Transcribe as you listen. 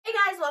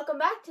welcome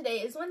back.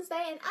 Today is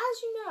Wednesday, and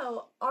as you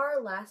know,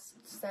 our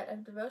last set of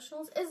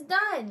devotionals is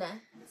done.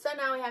 So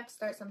now we have to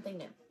start something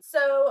new.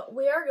 So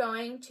we are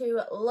going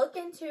to look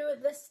into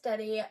the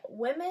study,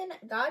 Women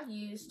God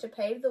Used to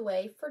Pave the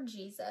Way for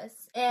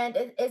Jesus. And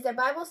it is a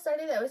Bible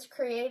study that was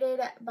created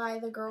by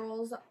the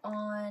girls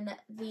on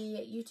the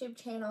YouTube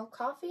channel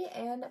Coffee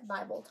and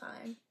Bible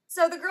Time.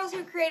 So the girls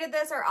who created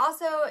this are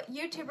also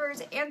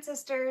YouTubers and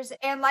sisters,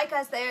 and like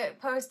us, they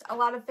post a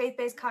lot of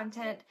faith-based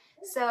content,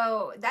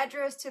 so that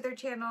drew us to their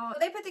channel.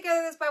 They put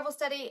together this Bible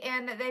study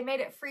and they made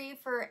it free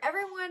for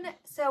everyone,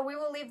 so we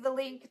will leave the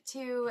link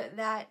to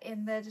that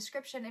in the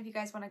description if you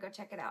guys want to go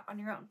check it out on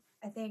your own.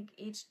 I think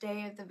each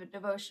day of the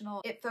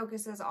devotional, it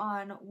focuses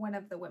on one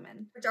of the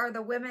women, which are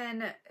the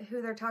women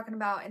who they're talking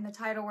about in the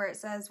title where it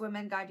says,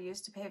 Women God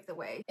Used to Pave the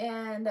Way.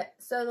 And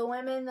so the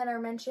women that are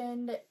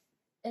mentioned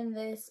in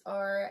this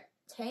are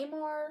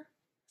Tamar,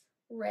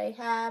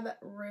 Rahab,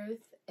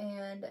 Ruth,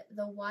 and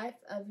the wife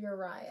of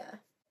Uriah,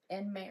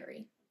 and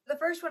Mary. The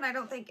first one I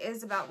don't think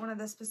is about one of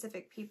the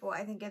specific people.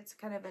 I think it's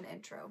kind of an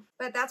intro.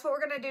 But that's what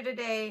we're going to do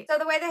today. So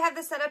the way they have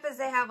this set up is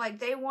they have like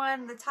day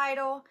one, the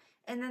title,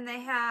 and then they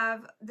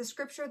have the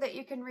scripture that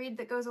you can read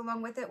that goes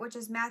along with it, which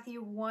is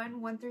Matthew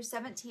 1 through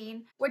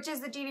 17, which is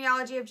the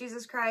genealogy of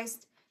Jesus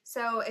Christ.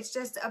 So it's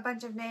just a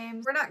bunch of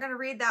names. We're not going to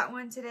read that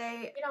one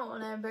today. We don't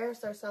want to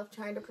embarrass ourselves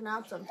trying to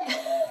pronounce them.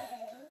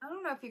 I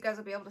don't know if you guys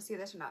will be able to see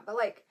this or not, but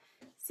like,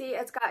 see,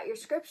 it's got your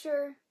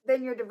scripture,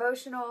 then your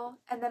devotional,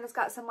 and then it's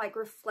got some like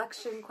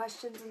reflection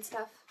questions and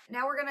stuff.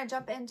 Now we're going to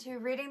jump into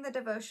reading the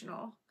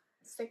devotional.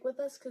 Stick with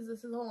us because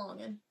this is a long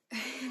one.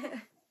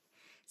 It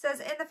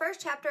says, in the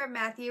first chapter of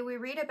Matthew, we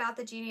read about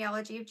the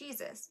genealogy of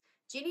Jesus.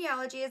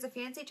 Genealogy is a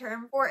fancy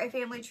term for a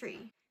family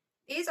tree.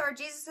 These are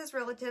Jesus'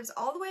 relatives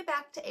all the way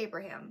back to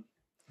Abraham.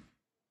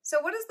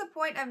 So what is the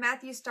point of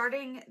Matthew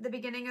starting the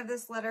beginning of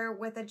this letter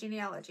with a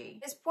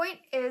genealogy? His point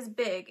is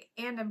big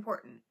and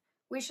important.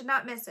 We should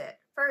not miss it.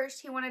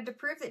 First, he wanted to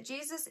prove that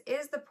Jesus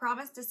is the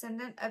promised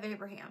descendant of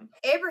Abraham.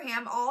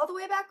 Abraham, all the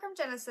way back from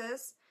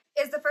Genesis,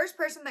 is the first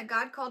person that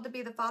God called to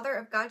be the father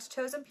of God's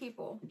chosen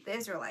people, the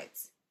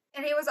Israelites.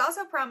 And he was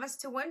also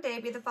promised to one day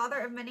be the father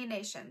of many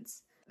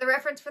nations. The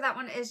reference for that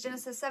one is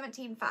Genesis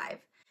 17:5.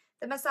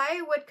 The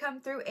Messiah would come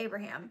through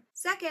Abraham.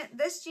 Second,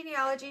 this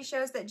genealogy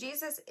shows that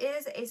Jesus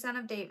is a son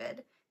of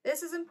David.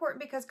 This is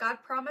important because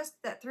God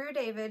promised that through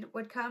David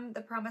would come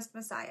the promised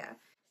Messiah.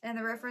 And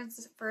the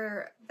reference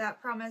for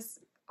that promise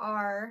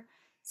are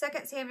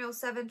 2 Samuel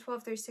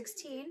 7:12 through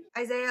 16,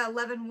 Isaiah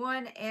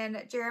 11:1,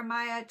 and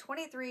Jeremiah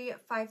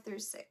 23:5 through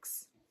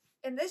 6.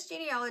 In this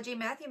genealogy,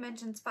 Matthew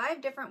mentions 5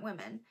 different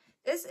women.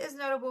 This is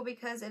notable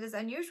because it is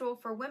unusual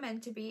for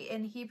women to be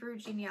in Hebrew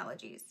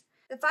genealogies.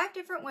 The 5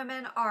 different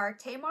women are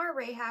Tamar,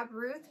 Rahab,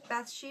 Ruth,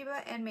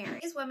 Bathsheba, and Mary.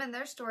 These women,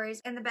 their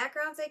stories, and the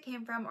backgrounds they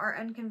came from are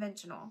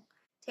unconventional.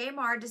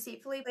 Tamar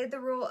deceitfully played the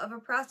role of a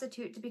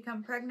prostitute to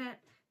become pregnant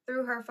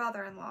through her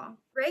father-in-law.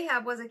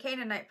 Rahab was a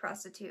Canaanite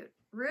prostitute.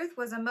 Ruth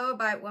was a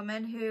Moabite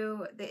woman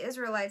who the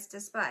Israelites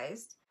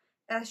despised.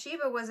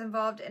 Bathsheba was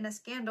involved in a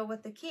scandal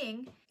with the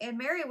king, and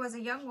Mary was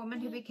a young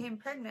woman who became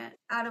pregnant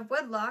out of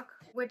wedlock,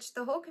 which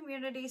the whole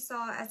community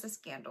saw as a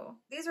scandal.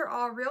 These are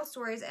all real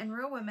stories and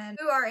real women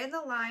who are in the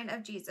line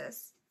of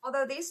Jesus.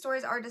 Although these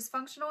stories are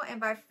dysfunctional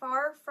and by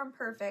far from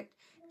perfect,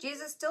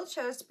 Jesus still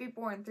chose to be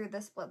born through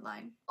this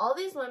bloodline. All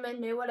these women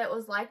knew what it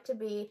was like to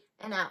be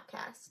an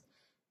outcast,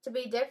 to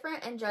be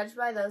different and judged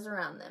by those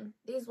around them.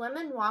 These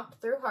women walked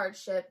through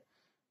hardship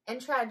and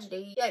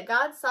tragedy, yet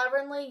God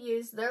sovereignly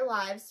used their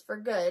lives for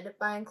good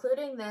by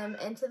including them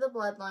into the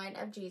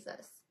bloodline of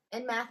Jesus.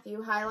 In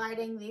Matthew,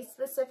 highlighting these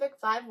specific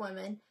 5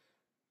 women,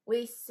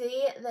 we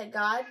see that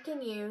God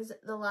can use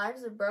the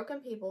lives of broken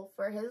people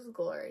for His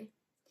glory.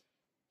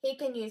 He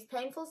can use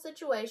painful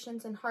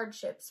situations and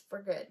hardships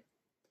for good.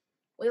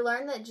 We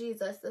learn that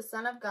Jesus, the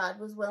Son of God,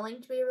 was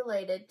willing to be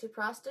related to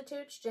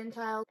prostitutes,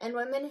 Gentiles, and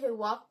women who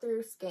walked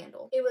through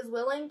scandal. He was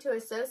willing to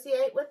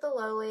associate with the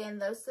lowly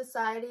and those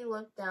society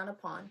looked down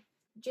upon.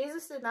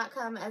 Jesus did not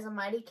come as a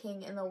mighty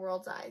king in the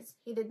world's eyes.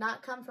 He did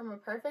not come from a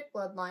perfect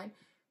bloodline,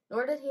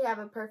 nor did he have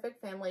a perfect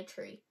family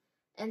tree.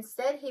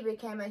 Instead, he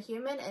became a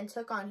human and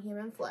took on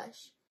human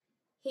flesh.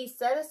 He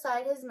set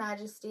aside his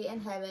majesty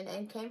in heaven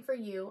and came for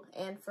you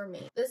and for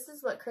me. This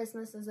is what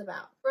Christmas is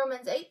about.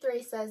 Romans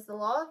 8:3 says, the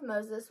law of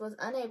Moses was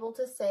unable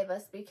to save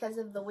us because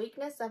of the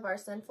weakness of our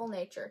sinful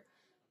nature.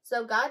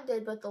 So God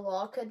did what the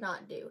law could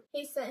not do.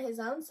 He sent his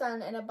own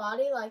son in a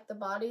body like the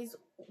bodies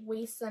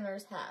we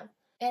sinners have.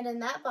 And in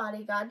that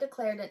body, God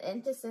declared an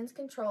end to sin's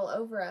control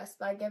over us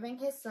by giving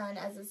his son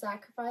as a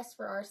sacrifice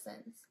for our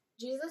sins.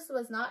 Jesus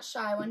was not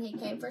shy when he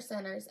came for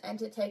sinners and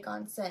to take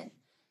on sin,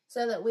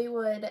 so that we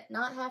would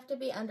not have to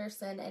be under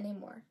sin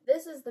anymore.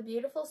 This is the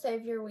beautiful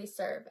Savior we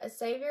serve, a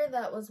Savior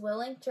that was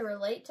willing to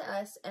relate to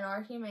us in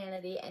our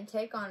humanity and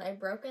take on a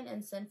broken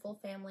and sinful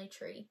family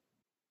tree.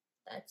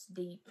 That's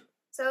deep.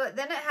 So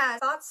then it has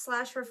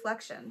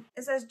thoughts/reflection.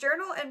 It says,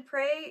 journal and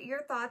pray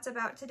your thoughts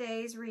about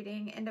today's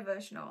reading and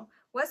devotional.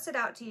 What stood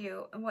out to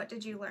you and what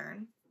did you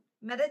learn?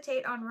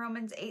 meditate on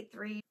Romans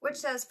 8:3, which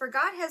says, "For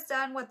God has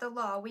done what the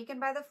law, weakened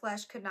by the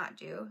flesh, could not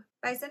do.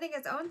 By sending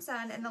his own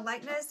Son in the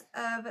likeness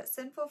of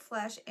sinful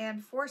flesh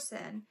and for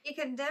sin, he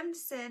condemned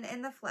sin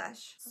in the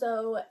flesh."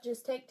 So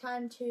just take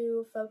time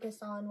to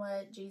focus on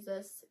what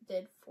Jesus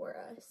did for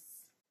us.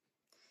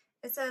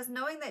 It says,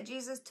 "Knowing that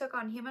Jesus took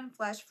on human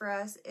flesh for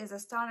us is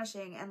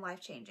astonishing and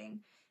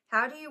life-changing.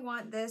 How do you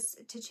want this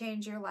to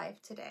change your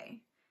life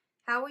today?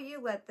 How will you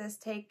let this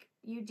take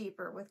you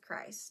deeper with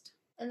Christ?"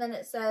 And then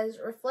it says,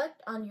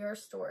 reflect on your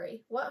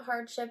story. What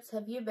hardships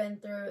have you been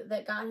through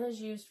that God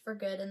has used for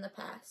good in the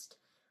past?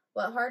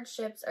 What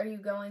hardships are you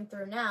going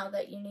through now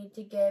that you need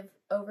to give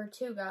over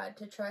to God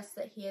to trust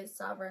that he is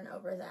sovereign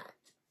over that?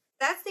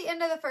 That's the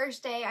end of the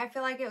first day. I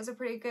feel like it was a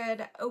pretty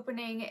good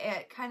opening.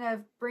 It kind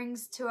of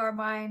brings to our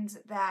minds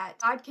that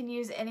God can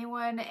use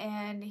anyone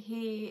and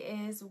he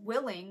is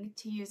willing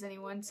to use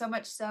anyone, so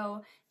much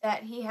so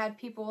that he had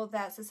people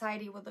that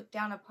society would look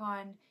down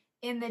upon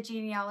in the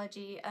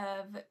genealogy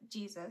of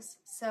Jesus.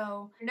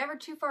 So you're never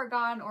too far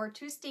gone or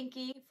too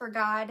stinky for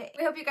God.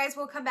 We hope you guys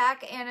will come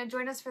back and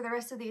join us for the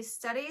rest of these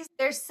studies.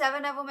 There's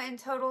 7 of them in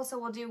total, so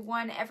we'll do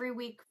one every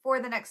week for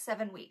the next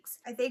 7 weeks.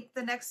 I think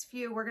the next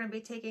few we're going to be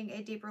taking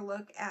a deeper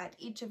look at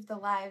each of the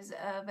lives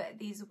of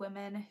these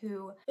women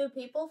who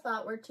people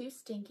thought were too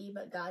stinky,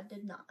 but God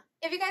did not.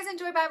 If you guys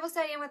enjoy Bible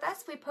studying with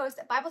us, we post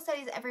Bible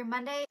studies every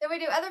Monday. Then we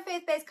do other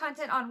faith-based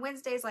content on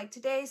Wednesdays like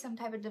today, some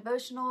type of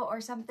devotional or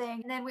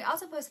something. And then we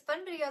also post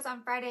fun videos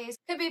on Fridays.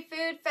 Could be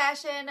food,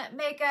 fashion,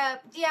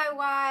 makeup,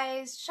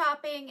 DIYs,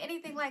 shopping,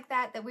 anything like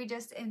that that we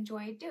just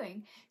enjoy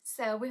doing.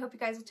 So we hope you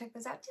guys will check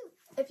those out too.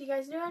 If you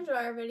guys do enjoy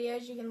our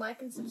videos, you can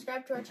like and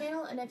subscribe to our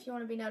channel. And if you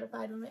want to be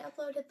notified when we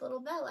upload, hit the little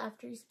bell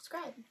after you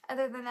subscribe.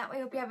 Other than that, we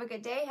hope you have a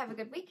good day, have a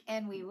good week,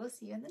 and we will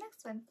see you in the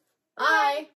next one. Bye!